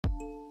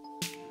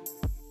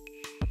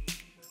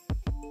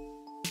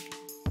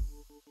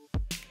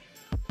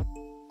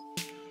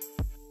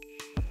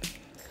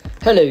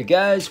Hello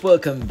guys,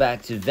 welcome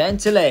back to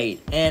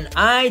Ventilate, and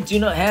I do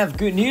not have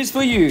good news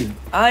for you.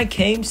 I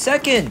came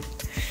second.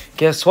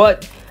 Guess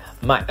what?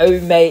 My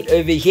old mate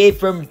over here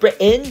from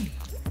Britain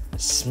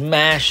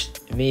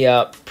smashed me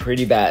up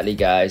pretty badly,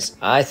 guys.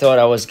 I thought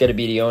I was gonna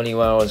be the only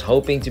one. I was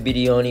hoping to be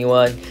the only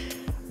one,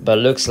 but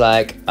looks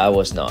like I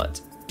was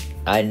not.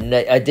 I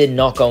did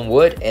knock on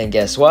wood, and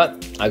guess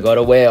what? I got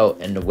a whale,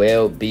 and the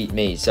whale beat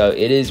me. So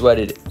it is what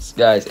it is,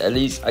 guys. At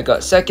least I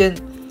got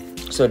second.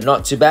 So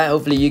not too bad.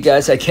 Hopefully you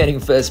guys are getting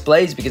first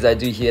place, because I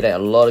do hear that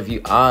a lot of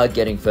you are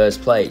getting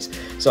first place.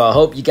 So I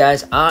hope you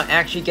guys are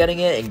actually getting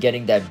it and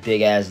getting that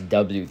big ass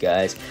W,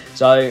 guys.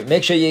 So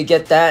make sure you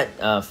get that,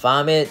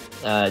 farm it,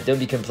 don't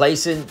be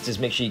complacent,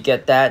 just make sure you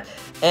get that.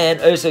 And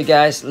also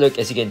guys, look,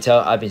 as you can tell,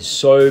 I've been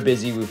so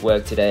busy with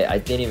work today. I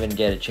didn't even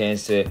get a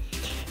chance to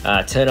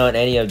turn on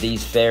any of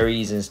these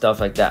fairies and stuff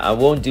like that. I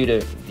won't do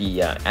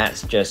the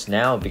ads just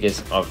now,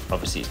 because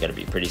obviously it's going to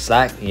be pretty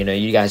slack. You know,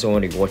 you guys don't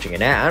want to be watching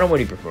an ad. I don't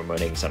want to be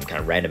promoting some kind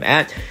of random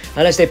ad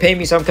unless they pay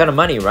me some kind of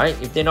money, right?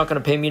 If they're not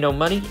going to pay me no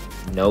money,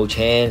 no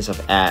chance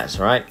of ads,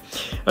 right?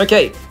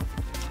 Okay,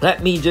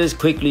 let me just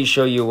quickly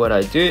show you what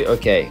I do.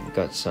 Okay,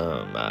 got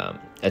some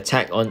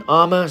attack on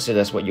armor, so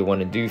that's what you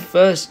want to do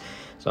first.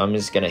 So I'm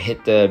just going to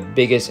hit the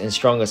biggest and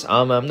strongest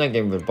armor. I'm not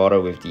going to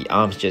bother with the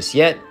arms just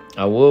yet.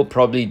 I will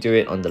probably do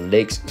it on the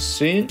legs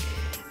soon.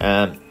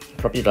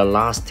 Probably the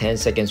last 10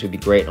 seconds would be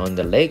great on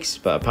the legs,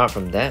 but apart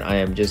from that, I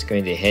am just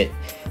going to hit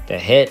the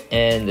head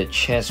and the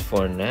chest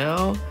for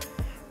now.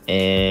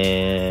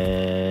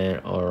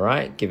 And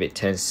alright, give it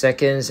 10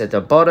 seconds at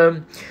the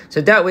bottom,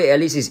 so that way at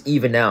least it's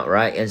even out,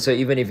 right? And so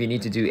even if you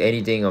need to do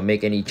anything or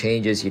make any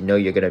changes, you know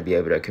you're gonna be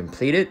able to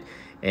complete it.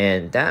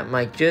 And that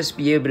might just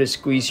be able to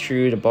squeeze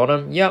through the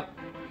bottom. Yep,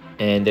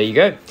 and there you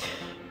go,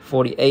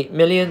 48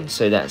 million,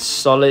 so that's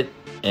solid.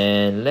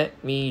 And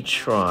let me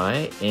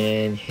try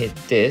and hit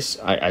this.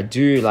 I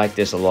do like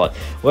this a lot.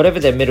 Whatever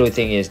the middle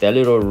thing is, that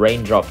little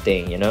raindrop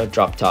thing, you know,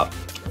 drop top,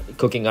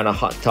 cooking on a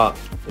hot top.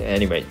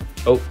 Anyway,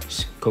 oh,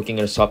 cooking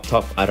on a soft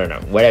top, I don't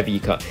know, whatever you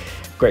cut.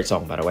 Great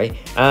song, by the way.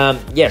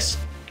 Yes,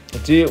 I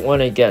do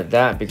want to get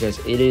that because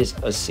it is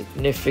a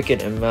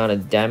significant amount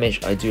of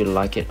damage. I do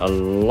like it a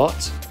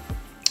lot.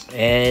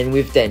 And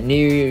with that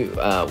new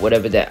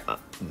whatever that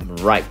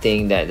right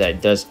thing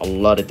that does a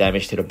lot of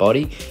damage to the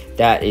body,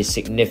 that is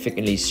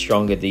significantly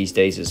stronger these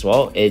days as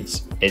well.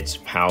 It's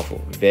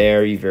powerful,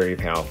 very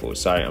powerful.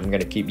 So I'm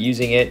gonna keep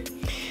using it,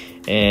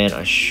 and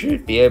I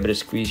should be able to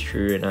squeeze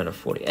through another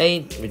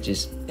 48, which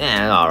is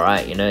all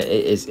right. You know,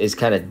 it's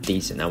kind of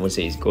decent. I would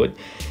say it's good.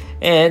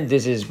 And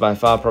this is by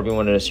far probably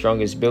one of the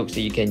strongest builds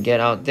that you can get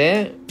out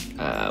there.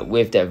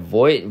 With that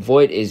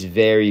void is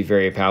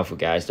very powerful,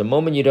 guys. The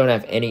moment you don't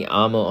have any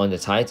armor on the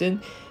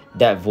Titan,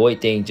 that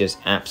void thing just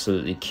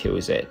absolutely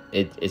kills it.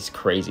 It's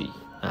crazy.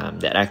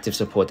 That active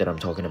support that I'm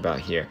talking about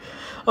here.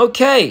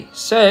 Okay,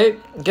 so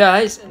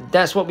guys,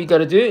 that's what we got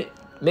to do.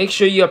 Make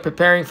sure you are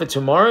preparing for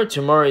tomorrow.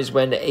 Tomorrow is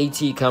when the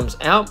AT comes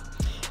out.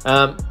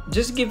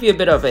 Just to give you a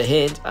bit of a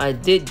hint, I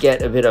did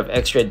get a bit of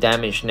extra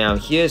damage now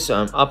here, so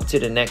I'm up to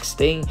the next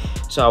thing.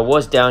 So I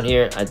was down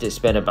here, I did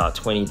spend about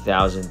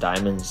 20,000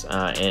 diamonds,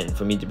 and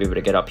for me to be able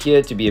to get up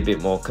here to be a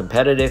bit more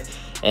competitive,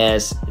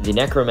 as the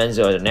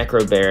Necromancer or the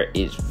Necro Bear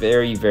is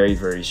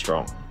very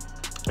strong.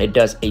 It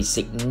does a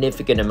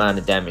significant amount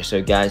of damage.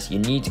 So guys, you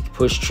need to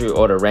push through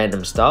all the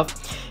random stuff,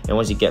 and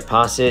once you get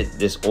past it,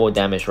 this all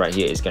damage right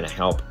here is going to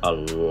help a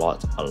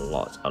lot.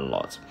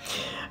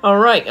 All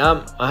right,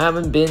 I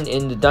haven't been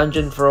in the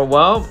dungeon for a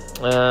while.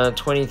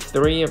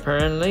 23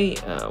 apparently,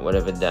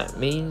 whatever that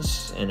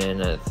means, and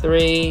then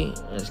 3.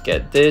 Let's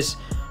get this.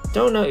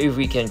 Don't know if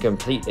we can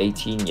complete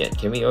 18 yet.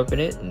 Can we open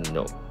it?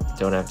 No,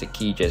 don't have the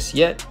key just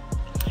yet.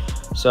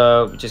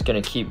 So we're just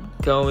gonna keep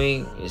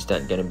going. Is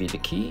that gonna be the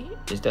key?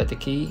 Is that the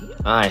key?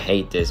 I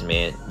hate this,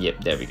 man.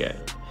 Yep, there we go.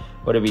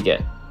 What did we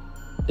get?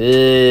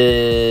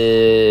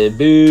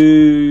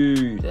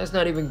 Boo! That's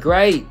not even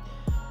great.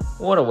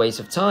 What a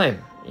waste of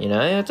time. You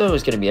know, I thought it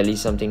was gonna be at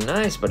least something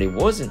nice, but it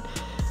wasn't.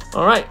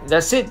 All right,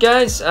 that's it,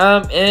 guys.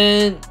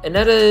 And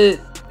another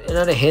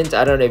hint.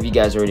 I don't know if you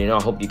guys already know.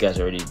 I hope you guys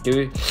already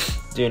do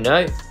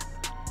know.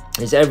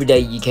 Is every day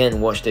you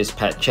can watch this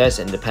pet chest,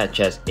 and the pet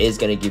chest is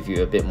going to give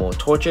you a bit more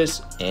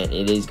torches, and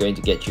it is going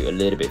to get you a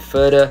little bit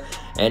further.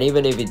 And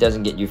even if it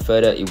doesn't get you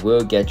further, it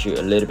will get you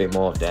a little bit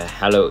more of the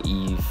Hallow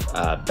Eve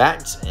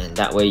bats, and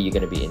that way you're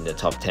going to be in the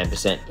top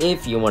 10%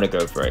 if you want to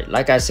go for it.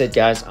 Like I said,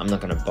 guys, I'm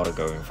not going to bother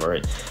going for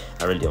it.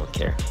 I really don't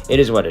care. It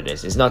is what it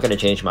is. It's not going to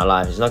change my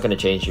life. It's not going to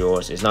change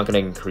yours. It's not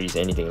going to increase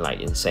anything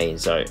like insane.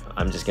 So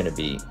I'm just going to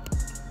be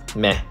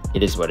meh.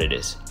 It is what it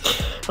is.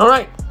 All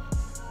right.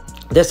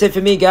 That's it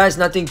for me, guys.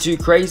 Nothing too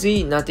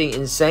crazy, nothing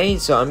insane,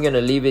 so I'm gonna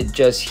leave it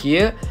just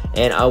here,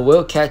 and I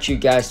will catch you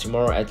guys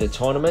tomorrow at the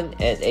tournament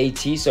at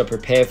AT, so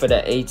prepare for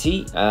that AT.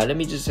 Let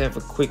me just have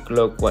a quick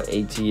look what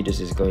AT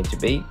this is going to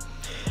be.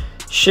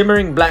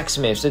 Shimmering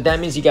Blacksmith. So that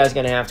means you guys are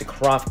gonna have to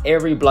craft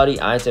every bloody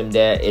item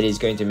there. It is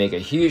going to make a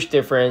huge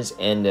difference,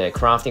 and the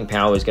crafting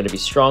power is going to be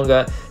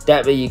stronger.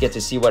 That way you get to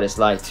see what it's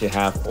like to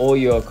have all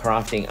your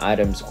crafting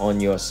items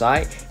on your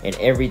site and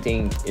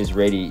everything is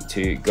ready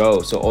to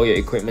go. So all your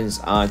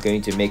equipments are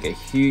going to make a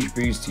huge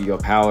boost to your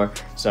power.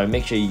 So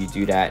make sure you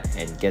do that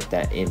and get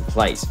that in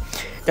place.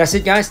 That's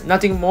it, guys.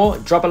 Nothing more.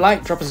 Drop a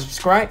like, drop a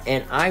subscribe,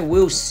 and I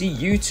will see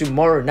you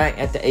tomorrow night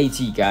at the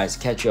AT, guys.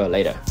 Catch you all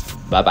later.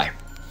 Bye bye.